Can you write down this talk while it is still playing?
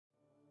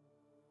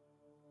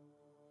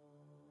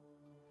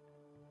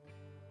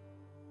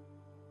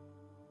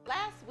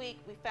week,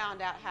 we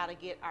found out how to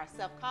get our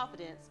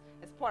self-confidence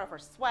as part of our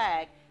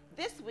swag.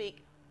 This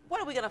week,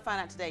 what are we going to find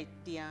out today,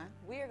 DeYonne?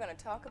 We are going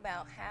to talk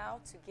about how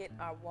to get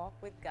our walk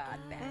with God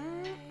back.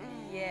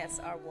 Yes,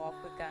 our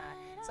walk with God.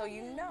 So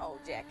you know,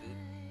 Jackie,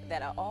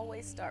 that I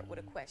always start with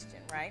a question,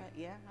 right?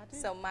 Yeah, I do.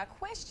 So my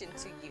question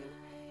to you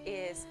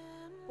is,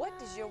 what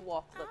does your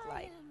walk look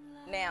like?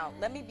 Now,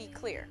 let me be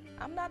clear.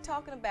 I'm not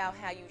talking about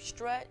how you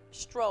strut,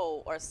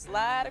 stroll, or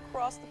slide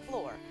across the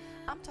floor.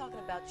 I'm talking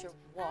about your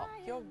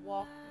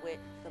walk with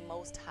the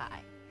Most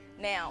High.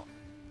 Now,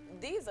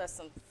 these are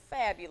some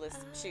fabulous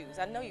shoes.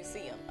 I know you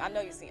see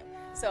them.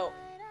 So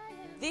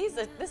this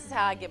is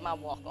how I get my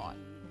walk on.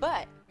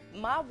 But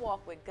my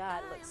walk with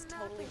God looks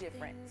totally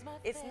different.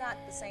 It's not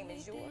the same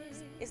as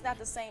yours. It's not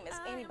the same as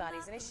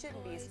anybody's, and it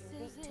shouldn't be. It's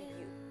unique to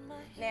you.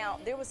 Now,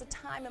 there was a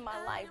time in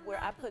my life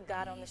where I put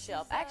God on the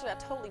shelf. Actually, I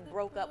totally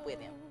broke up with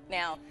him.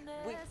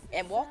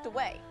 And walked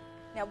away.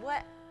 Now,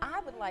 what I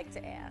would like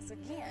to ask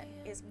again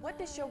is, what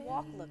does your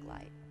walk look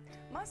like?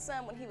 My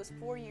son, when he was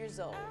 4 years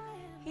old,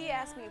 he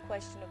asked me a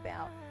question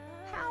about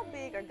how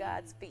big are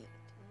God's feet?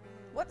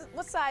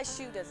 What size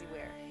shoe does he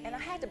wear? And I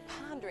had to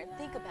ponder and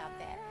think about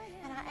that.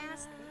 And I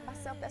asked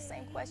myself that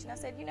same question. I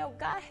said, you know,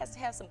 God has to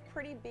have some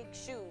pretty big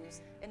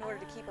shoes in order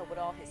to keep up with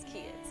all his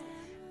kids.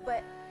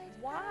 But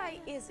why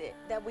is it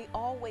that we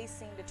always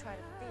seem to try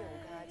to fill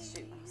God's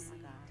shoes? Oh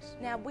my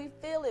gosh. Now, we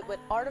fill it with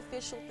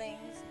artificial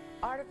things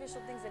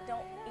that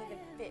don't even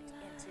fit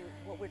into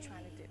what we're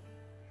trying to do.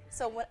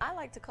 So what I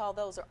like to call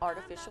those are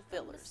artificial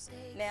fillers.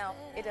 Now,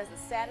 it doesn't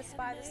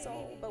satisfy the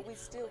soul, but we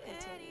still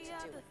continue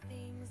to do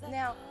it.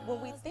 Now,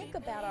 when we think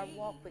about our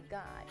walk with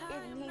God,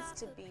 it needs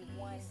to be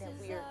one that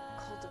we are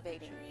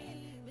cultivating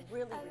and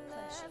really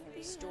replenishing and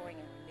restoring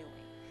and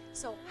renewing.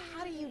 So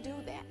how do you do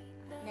that?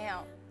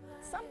 Now,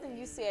 something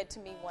you said to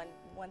me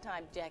one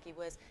time, Jackie,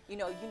 was, you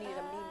know, you need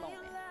a me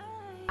moment.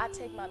 I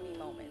take my me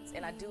moments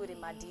and I do it in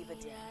my diva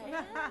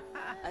den.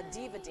 A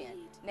diva den.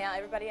 Now,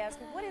 everybody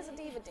asks me, what is a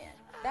diva den?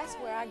 That's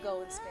where I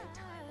go and spend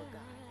time with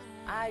God.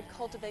 I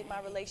cultivate my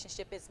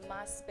relationship. It's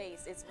my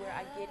space. It's where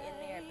I get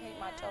in there and paint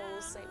my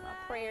toes, say my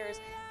prayers,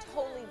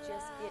 totally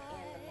just get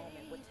in the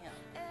moment with him.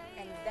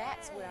 And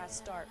that's where I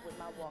start with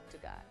my walk to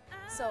God.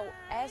 So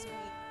as we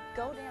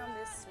go down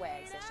this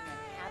swag session on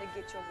how to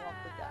get your walk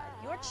with God,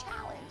 your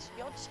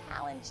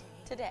challenge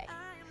today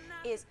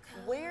is,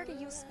 where do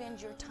you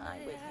spend your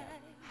time with him?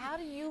 How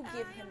do you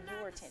give him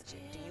your attention?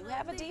 Do you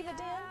have a diva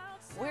den?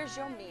 Where's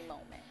your me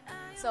moment?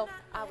 So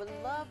I would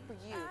love for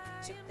you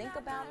to think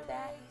about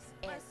that,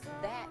 and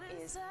that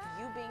is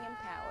you being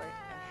empowered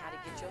and how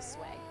to get your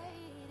swag back.